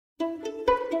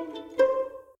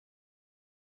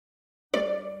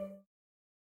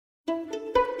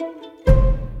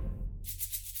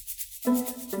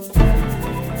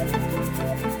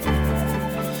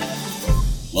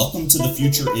Welcome to the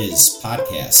Future Is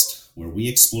podcast, where we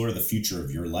explore the future of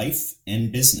your life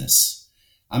and business.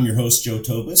 I'm your host, Joe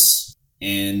Tobis,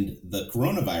 and the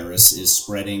coronavirus is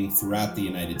spreading throughout the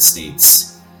United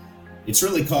States. It's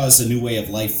really caused a new way of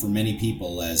life for many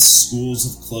people as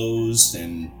schools have closed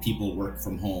and people work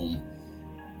from home.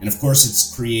 And of course,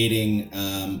 it's creating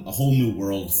a whole new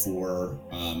world for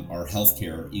our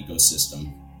healthcare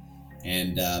ecosystem.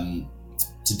 And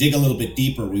to dig a little bit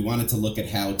deeper, we wanted to look at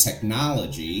how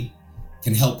technology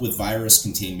can help with virus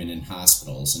containment in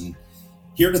hospitals. And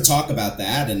here to talk about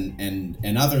that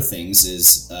and other things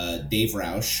is Dave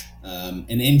Rausch,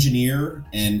 an engineer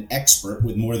and expert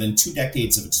with more than 2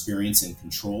 decades of experience in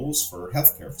controls for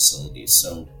healthcare facilities.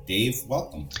 So, Dave,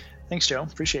 welcome. Thanks, Joe.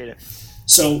 Appreciate it.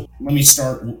 So let me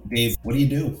start, Dave. What do you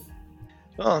do?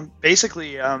 Well,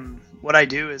 basically, what I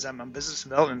do is I'm a business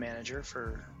development manager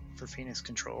for Phoenix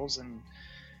Controls, and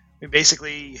we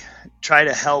basically try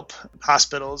to help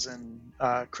hospitals and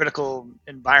critical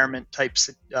environment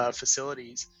types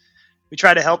facilities. We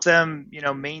try to help them,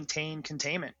 maintain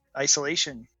containment,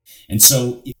 isolation. And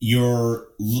so you're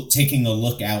taking a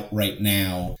look out right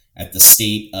now at the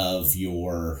state of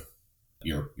your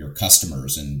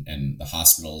customers and the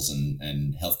hospitals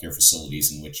and healthcare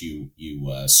facilities in which you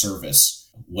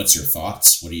service. What's your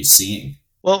thoughts? What are you seeing?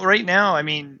 Well, right now,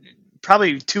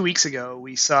 probably 2 weeks ago,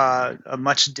 we saw a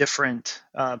much different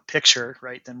picture,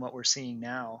 right, than what we're seeing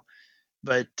now.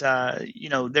 But,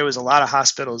 there was a lot of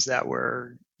hospitals that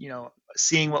were,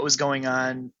 seeing what was going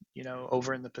on,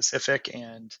 over in the Pacific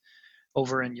and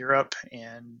over in Europe,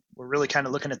 and were really kind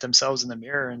of looking at themselves in the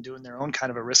mirror and doing their own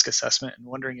kind of a risk assessment and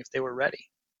wondering if they were ready,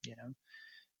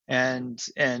 And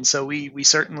so we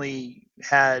certainly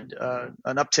had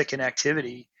an uptick in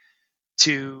activity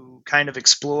to kind of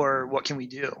explore what can we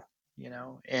do,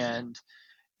 and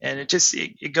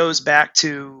it goes back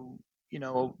to,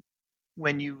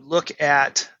 when you look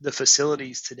at the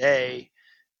facilities today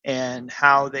and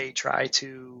how they try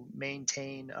to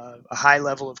maintain a high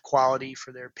level of quality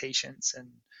for their patients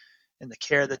and the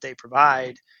care that they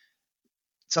provide,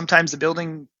 sometimes the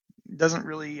building doesn't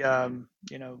really,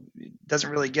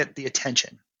 doesn't really get the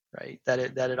attention, right, that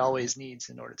it always needs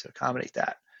in order to accommodate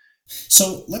that.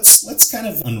 So let's kind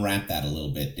of unwrap that a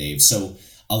little bit, Dave. So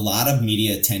a lot of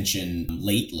media attention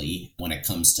lately when it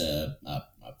comes to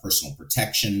personal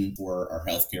protection for our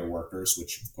healthcare workers,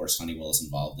 which of course Honeywell is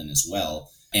involved in as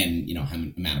well, and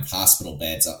amount of hospital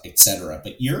beds, et cetera.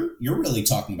 But you're really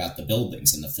talking about the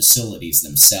buildings and the facilities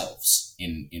themselves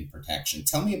in protection.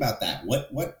 Tell me about that.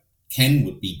 What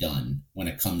can be done when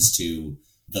it comes to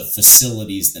the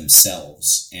facilities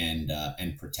themselves and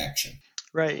protection?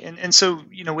 Right. And so,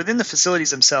 within the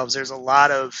facilities themselves, there's a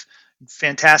lot of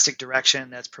fantastic direction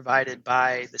that's provided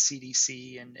by the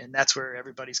CDC, and that's where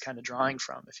everybody's kind of drawing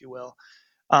from, if you will,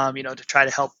 to try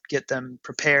to help get them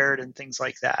prepared and things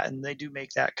like that. And they do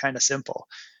make that kind of simple.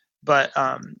 But,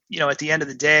 at the end of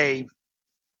the day,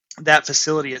 that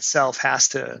facility itself has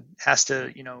to,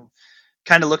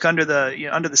 kind of look under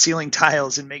the ceiling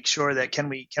tiles and make sure that can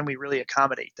we really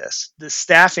accommodate this. The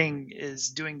staffing is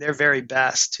doing their very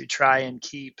best to try and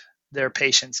keep their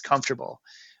patients comfortable.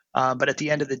 But at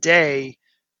the end of the day,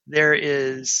 there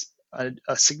is a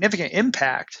significant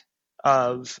impact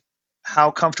of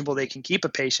how comfortable they can keep a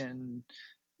patient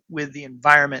with the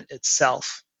environment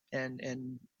itself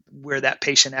and where that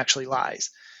patient actually lies.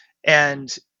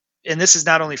 And this is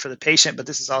not only for the patient, but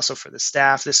this is also for the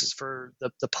staff. This is for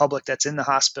the public that's in the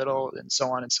hospital and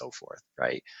so on and so forth,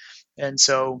 right? And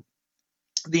so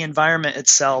the environment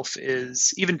itself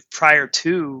is, even prior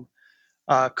to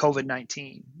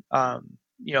COVID-19,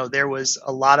 there was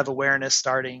a lot of awareness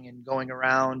starting and going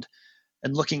around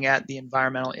and looking at the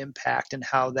environmental impact and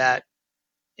how that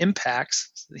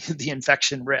impacts the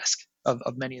infection risk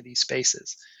of many of these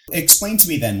spaces. Explain to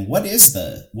me then, what is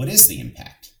the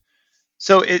impact?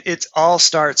 So it all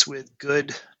starts with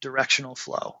good directional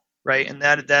flow, right? And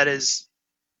that is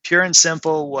pure and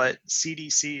simple. What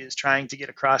CDC is trying to get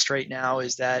across right now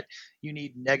is that you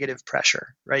need negative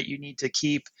pressure, right? You need to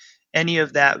keep any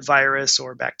of that virus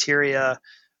or bacteria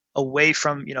away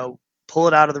from, pull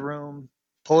it out of the room,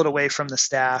 pull it away from the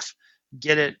staff,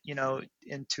 get it,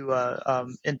 into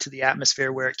the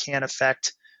atmosphere where it can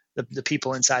affect the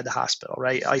people inside the hospital,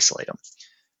 right? Isolate them.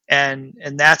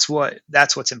 And that's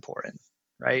what's important,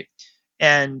 right?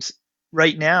 And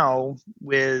right now,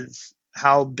 with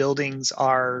how buildings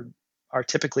are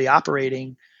typically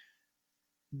operating,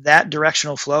 that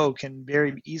directional flow can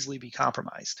very easily be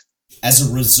compromised. As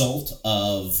a result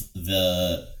of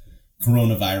the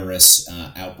coronavirus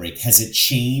outbreak, has it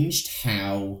changed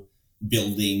how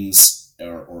buildings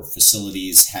or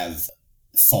facilities have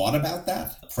thought about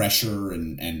that? Pressure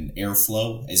and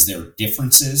airflow? Is there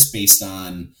differences based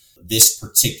on this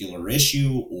particular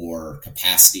issue or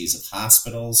capacities of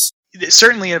hospitals?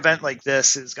 Certainly an event like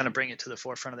this is going to bring it to the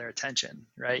forefront of their attention,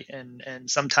 right? And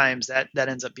sometimes that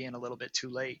ends up being a little bit too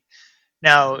late.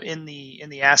 Now, in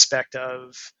the aspect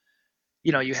of,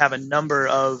 you have a number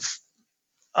of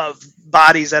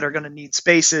bodies that are going to need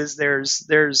spaces.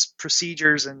 There's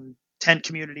procedures and tent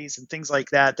communities and things like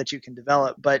that you can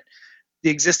develop, but the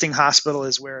existing hospital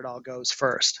is where it all goes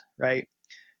first, right?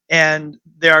 And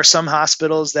there are some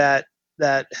hospitals that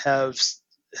have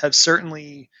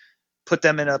certainly put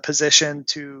them in a position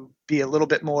to be a little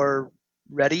bit more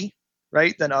ready,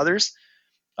 right, than others.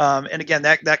 And again,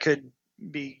 that could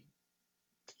be,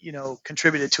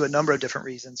 contributed to a number of different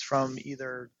reasons, from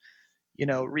either,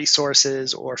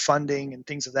 resources or funding and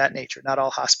things of that nature. Not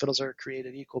all hospitals are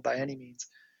created equal by any means,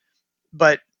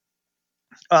 but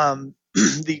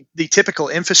the typical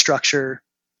infrastructure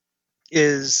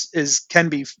can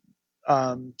be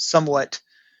somewhat,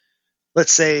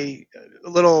 let's say, a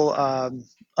little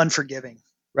unforgiving,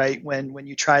 right? When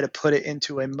you try to put it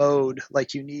into a mode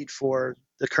like you need for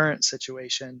the current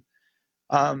situation,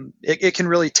 it can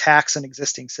really tax an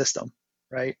existing system,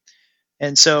 right?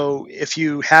 And so if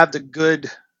you have the good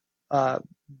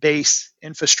base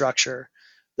infrastructure,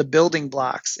 the building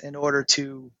blocks in order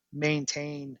to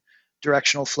maintain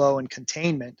directional flow and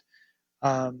containment,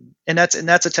 and that's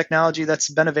a technology that's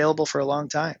been available for a long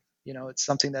time. It's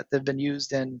something that they've been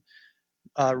used in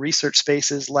research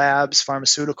spaces, labs,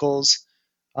 pharmaceuticals.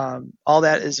 All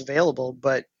that is available,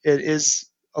 but it is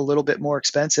a little bit more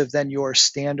expensive than your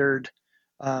standard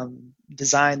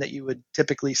design that you would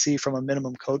typically see from a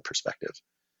minimum code perspective.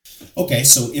 Okay,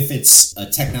 so if it's a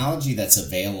technology that's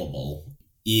available,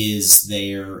 is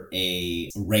there a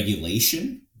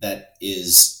regulation that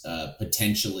is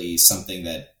potentially something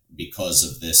that, because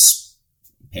of this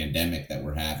pandemic that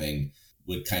we're having,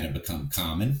 would kind of become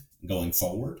common going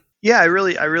forward? Yeah, I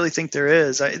really think there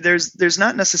is. There's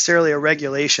not necessarily a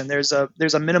regulation. There's a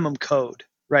minimum code,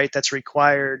 right, that's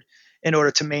required in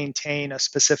order to maintain a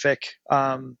specific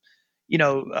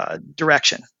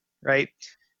direction, right?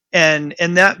 And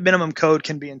that minimum code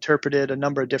can be interpreted a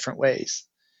number of different ways.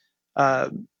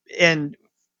 And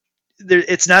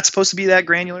it's not supposed to be that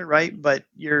granular, right? But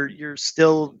you're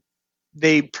still,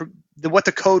 what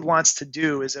the code wants to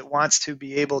do is it wants to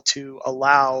be able to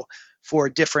allow for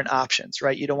different options,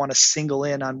 right? You don't want to single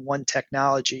in on one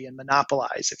technology and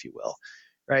monopolize, if you will,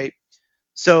 right?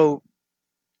 So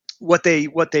what they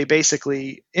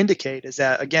basically indicate is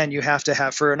that, again, you have to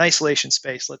have, for an isolation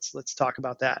space, let's talk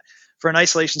about that. For an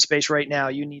isolation space right now,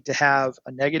 you need to have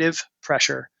a negative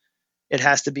pressure. It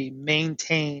has to be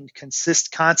maintained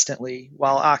constantly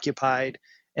while occupied,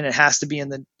 and it has to be in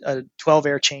the 12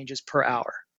 air changes per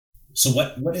hour. So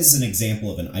what is an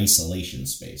example of an isolation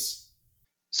space?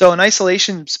 So an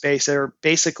isolation space are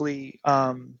basically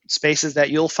spaces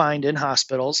that you'll find in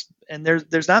hospitals, and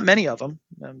there's not many of them.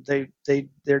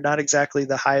 They're not exactly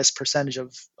the highest percentage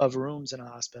of rooms in a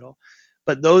hospital,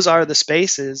 but those are the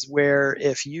spaces where,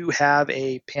 if you have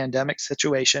a pandemic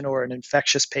situation or an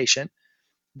infectious patient,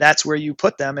 that's where you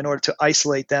put them in order to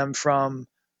isolate them from,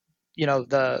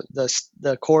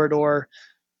 the corridor,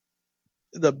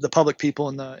 the public people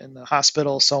in the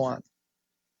hospital, so on,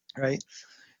 right?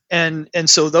 And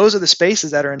so those are the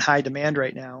spaces that are in high demand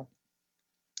right now.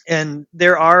 And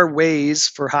there are ways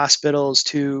for hospitals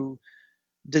to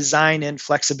design in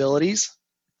flexibilities,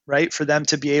 right, for them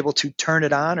to be able to turn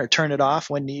it on or turn it off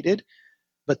when needed.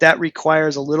 But that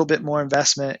requires a little bit more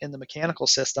investment in the mechanical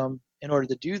system in order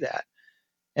to do that.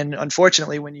 And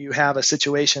unfortunately, when you have a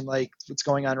situation like what's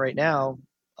going on right now,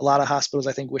 a lot of hospitals,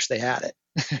 I think, wish they had it,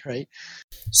 right?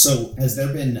 So has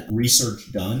there been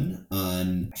research done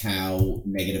on how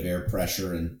negative air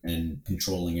pressure and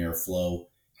controlling airflow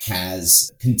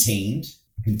has contained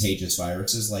contagious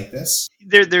viruses like this?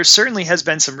 There certainly has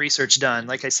been some research done.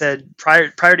 Like I said,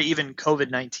 prior to even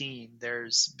COVID-19,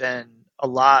 there's been a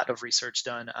lot of research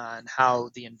done on how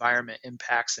the environment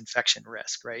impacts infection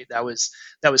risk, right? That was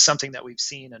something that we've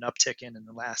seen an uptick in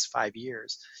the last 5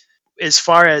 years. As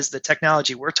far as the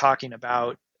technology we're talking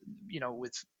about,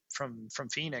 from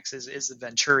Phoenix is the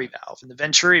Venturi valve. And the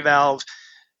Venturi valve,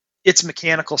 its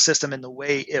mechanical system and the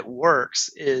way it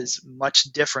works is much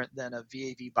different than a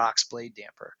VAV box blade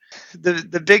damper.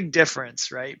 The big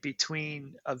difference, right,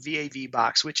 between a VAV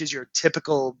box, which is your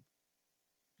typical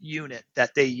unit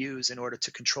that they use in order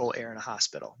to control air in a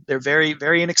hospital. They're very,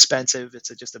 very inexpensive. It's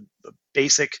just a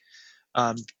basic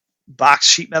box,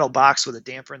 sheet metal box with a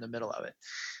damper in the middle of it.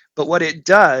 But what it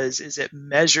does is it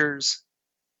measures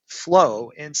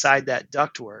flow inside that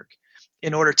ductwork,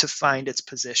 in order to find its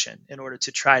position, in order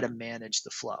to try to manage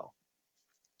the flow,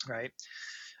 right?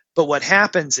 But what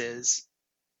happens is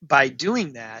by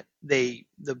doing that, the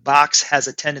box has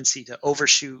a tendency to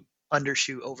overshoot,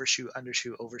 undershoot, overshoot,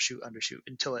 undershoot, overshoot, undershoot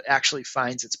until it actually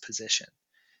finds its position.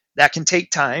 That can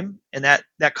take time, and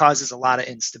that causes a lot of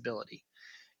instability.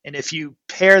 And if you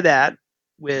pair that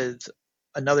with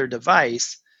another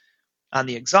device on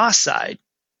the exhaust side,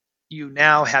 you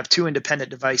now have two independent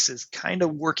devices kind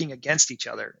of working against each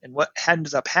other. And what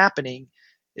ends up happening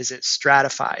is it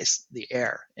stratifies the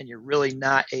air, and you're really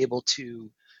not able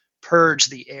to purge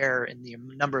the air in the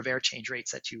number of air change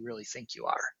rates that you really think you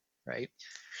are, right?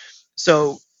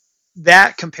 So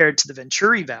that compared to the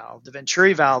Venturi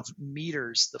valve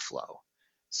meters the flow.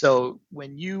 So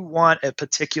when you want a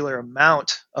particular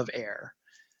amount of air,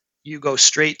 you go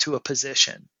straight to a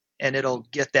position and it'll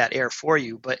get that air for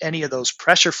you. But any of those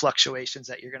pressure fluctuations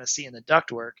that you're going to see in the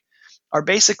ductwork are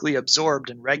basically absorbed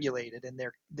and regulated, and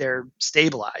they're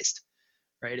stabilized,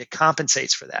 right? It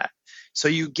compensates for that. So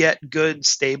you get good,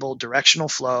 stable directional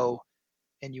flow,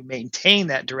 and you maintain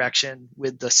that direction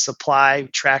with the supply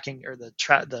tracking, or the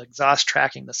exhaust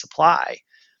tracking the supply,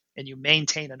 and you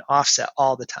maintain an offset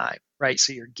all the time, right?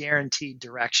 So you're guaranteed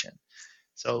direction.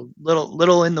 So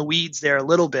little in the weeds there a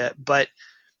little bit, but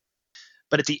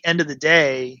at the end of the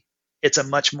day, it's a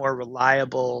much more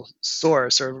reliable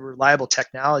source or reliable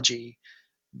technology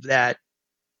that,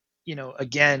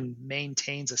 again,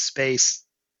 maintains a space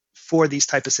for these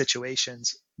type of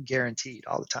situations guaranteed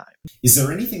all the time. Is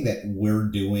there anything that we're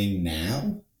doing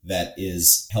now that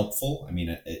is helpful? I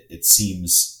mean, it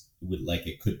seems like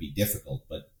it could be difficult,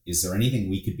 but is there anything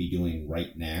we could be doing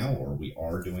right now, or we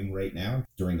are doing right now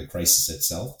during the crisis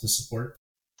itself to support?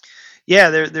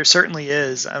 Yeah, there certainly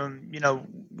is.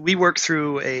 We work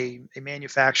through a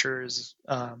manufacturer's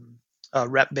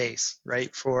rep base,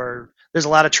 right? There's a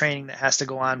lot of training that has to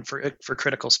go on for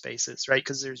critical spaces, right?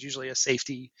 Because there's usually a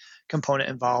safety component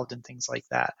involved and things like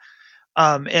that.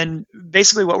 And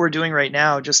basically what we're doing right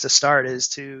now, just to start, is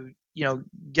to,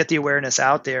 get the awareness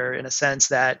out there, in a sense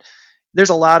that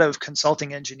there's a lot of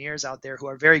consulting engineers out there who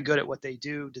are very good at what they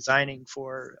do, designing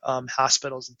for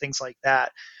hospitals and things like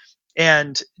that.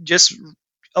 And just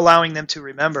allowing them to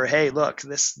remember, hey, look,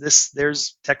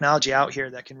 there's technology out here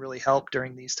that can really help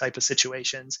during these type of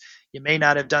situations. You may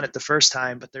not have done it the first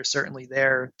time, but they're certainly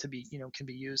there to be, can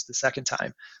be used the second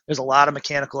time. There's a lot of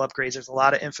mechanical upgrades. There's a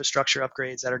lot of infrastructure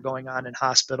upgrades that are going on in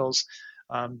hospitals,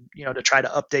 to try to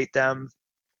update them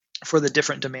for the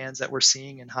different demands that we're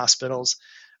seeing in hospitals.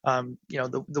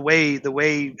 The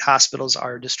way hospitals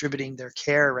are distributing their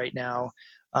care right now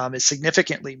is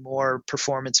significantly more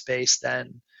performance-based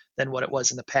than what it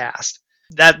was in the past.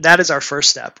 That is our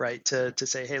first step, right? To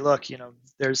say, hey, look,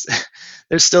 there's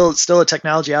still a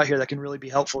technology out here that can really be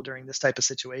helpful during this type of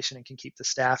situation and can keep the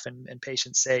staff and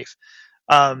patients safe.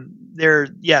 Can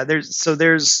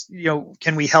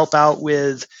we help out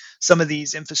with some of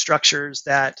these infrastructures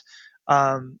that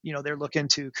they're looking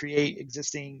to create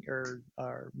existing or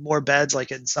more beds,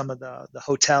 like in some of the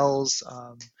hotels,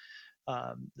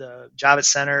 the Javits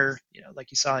Center,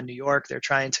 like you saw in New York, they're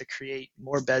trying to create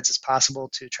more beds as possible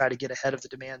to try to get ahead of the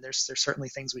demand. There's certainly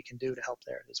things we can do to help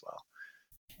there as well.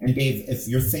 And Dave, if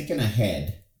you're thinking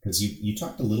ahead, because you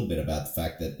talked a little bit about the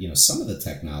fact that, some of the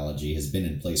technology has been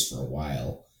in place for a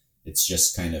while. It's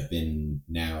just kind of been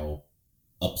now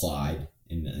applied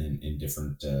in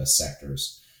different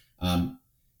sectors.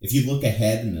 If you look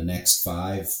ahead in the next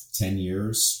 5-10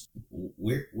 years,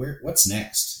 what's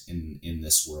next in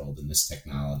this world, in this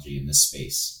technology, in this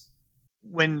space?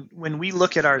 When we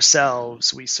look at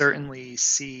ourselves, we certainly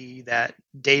see that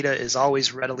data is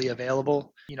always readily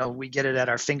available. We get it at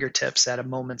our fingertips at a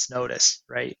moment's notice,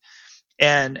 right?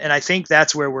 And I think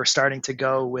that's where we're starting to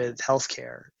go with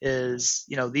healthcare is,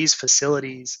 these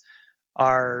facilities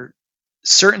are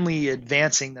certainly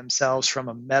advancing themselves from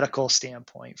a medical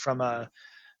standpoint, from a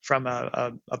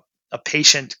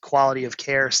patient quality of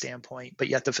care standpoint, but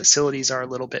yet the facilities are a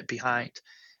little bit behind.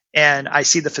 And I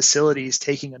see the facilities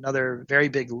taking another very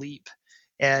big leap.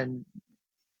 And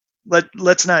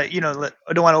let's not, I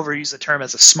don't want to overuse the term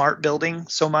as a smart building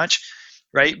so much,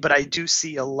 right? But I do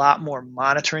see a lot more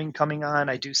monitoring coming on.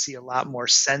 I do see a lot more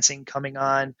sensing coming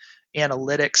on,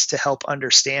 analytics to help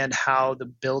understand how the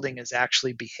building is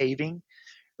actually behaving,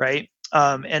 right?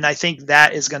 And I think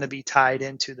that is going to be tied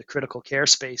into the critical care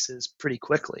spaces pretty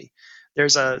quickly.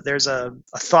 There's a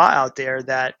thought out there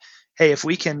that, hey, if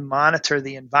we can monitor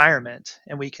the environment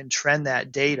and we can trend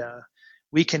that data,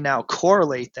 we can now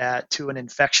correlate that to an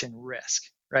infection risk,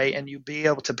 right? And you'll be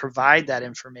able to provide that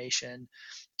information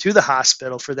to the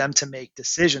hospital for them to make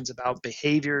decisions about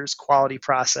behaviors, quality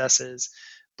processes,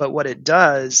 But what it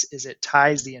does is it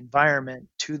ties the environment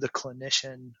to the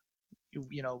clinician,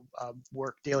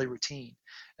 work daily routine.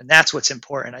 And that's what's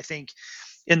important. I think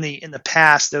in the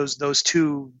past, those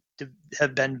two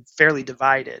have been fairly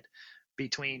divided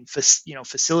between,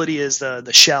 facility is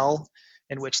the shell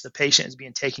in which the patient is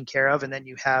being taken care of. And then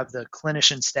you have the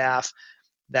clinician staff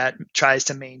that tries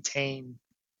to maintain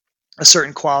a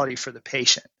certain quality for the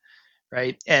patient.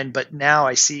 Right. But now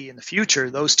I see in the future,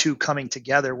 those two coming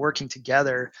together, working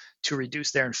together to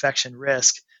reduce their infection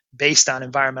risk based on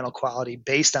environmental quality,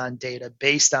 based on data,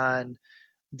 based on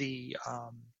the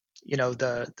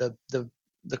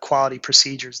quality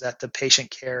procedures that the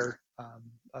patient care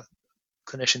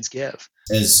clinicians give.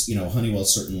 As Honeywell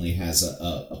certainly has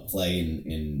a play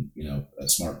in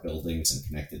smart buildings and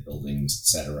connected buildings, et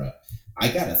cetera. I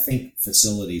got to think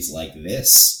facilities like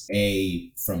this,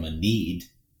 from a need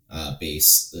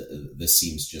base, this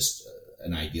seems just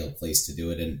an ideal place to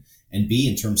do it, and B,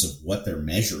 in terms of what they're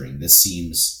measuring, this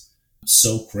seems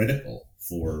so critical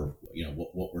for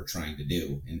what we're trying to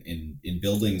do in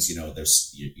buildings.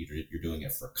 There's you're doing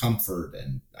it for comfort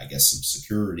and I guess some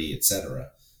security,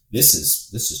 etc. This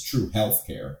is true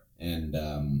healthcare and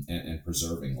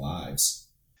preserving lives.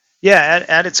 Yeah,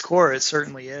 at its core, it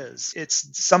certainly is. It's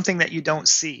something that you don't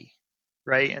see.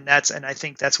 Right. And I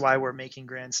think that's why we're making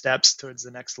grand steps towards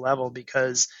the next level,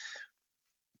 because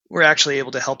we're actually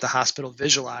able to help the hospital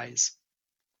visualize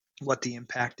what the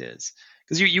impact is.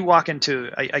 Because you walk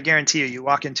into, I guarantee you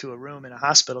walk into a room in a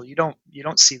hospital, you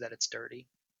don't see that it's dirty.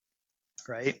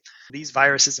 Right. These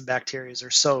viruses and bacteria are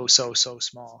so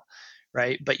small.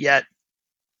 Right. But yet,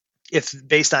 if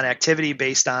based on activity,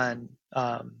 based on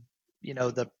the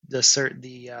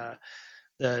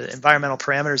environmental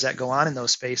parameters that go on in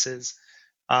those spaces,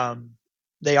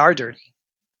 they are dirty,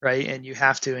 right? And you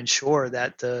have to ensure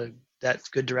that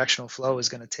that good directional flow is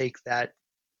going to take that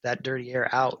dirty air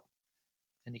out,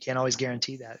 and you can't always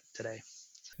guarantee that today.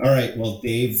 All right, well,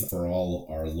 Dave, for all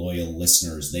our loyal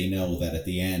listeners, they know that at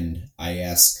the end I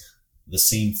ask the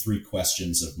same 3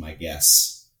 questions of my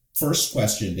guests. First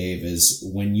question, Dave, is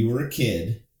when you were a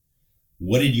kid,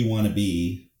 what did you want to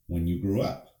be when you grew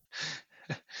up?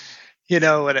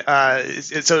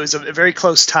 So it's a very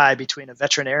close tie between a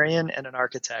veterinarian and an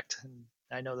architect. And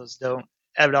I know those don't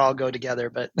at all go together,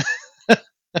 but.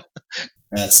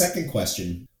 Second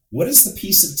question, what is the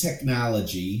piece of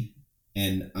technology,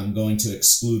 and I'm going to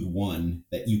exclude one,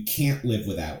 that you can't live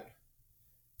without?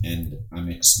 And I'm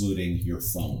excluding your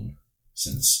phone,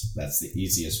 since that's the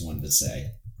easiest one to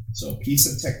say. So a piece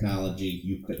of technology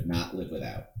you could not live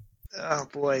without. Oh,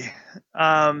 boy.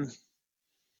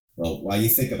 Well, while you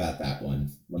think about that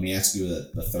one, let me ask you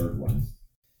the third one.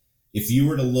 If you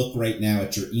were to look right now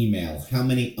at your email, how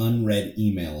many unread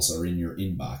emails are in your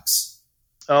inbox?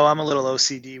 Oh, I'm a little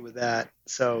OCD with that.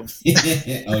 So.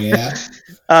 Oh, yeah?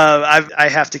 I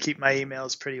have to keep my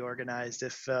emails pretty organized.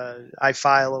 If I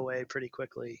file away pretty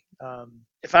quickly.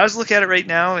 If I was to look at it right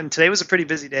now, and today was a pretty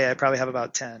busy day, I probably have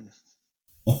about 10.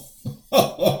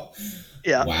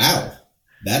 Yeah. Wow.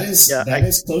 That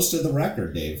is close to the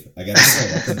record, Dave. I got to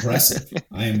say, that's impressive.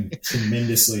 I am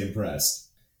tremendously impressed.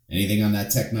 Anything on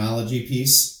that technology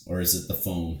piece, or is it the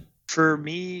phone? For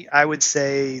me, I would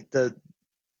say the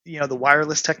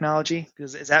wireless technology.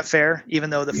 Is that fair? Even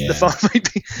though the phone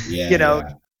might be,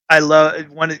 I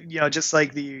love just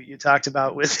like you talked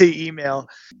about with the email,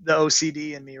 the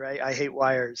OCD in me, right? I hate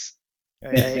wires.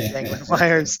 Right? I hate dangling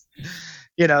wires.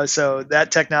 So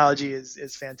that technology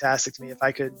is fantastic to me. If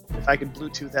I could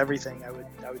Bluetooth everything, I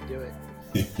would do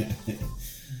it.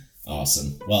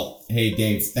 Awesome. Well, hey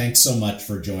Dave, thanks so much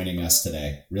for joining us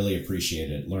today. Really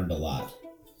appreciate it. Learned a lot.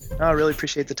 I really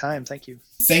appreciate the time. Thank you.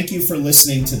 Thank you for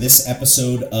listening to this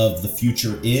episode of The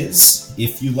Future Is.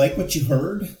 If you like what you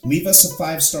heard, leave us a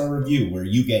 5-star review where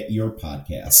you get your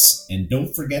podcasts. And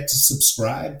don't forget to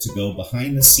subscribe to go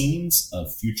behind the scenes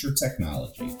of future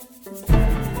technology.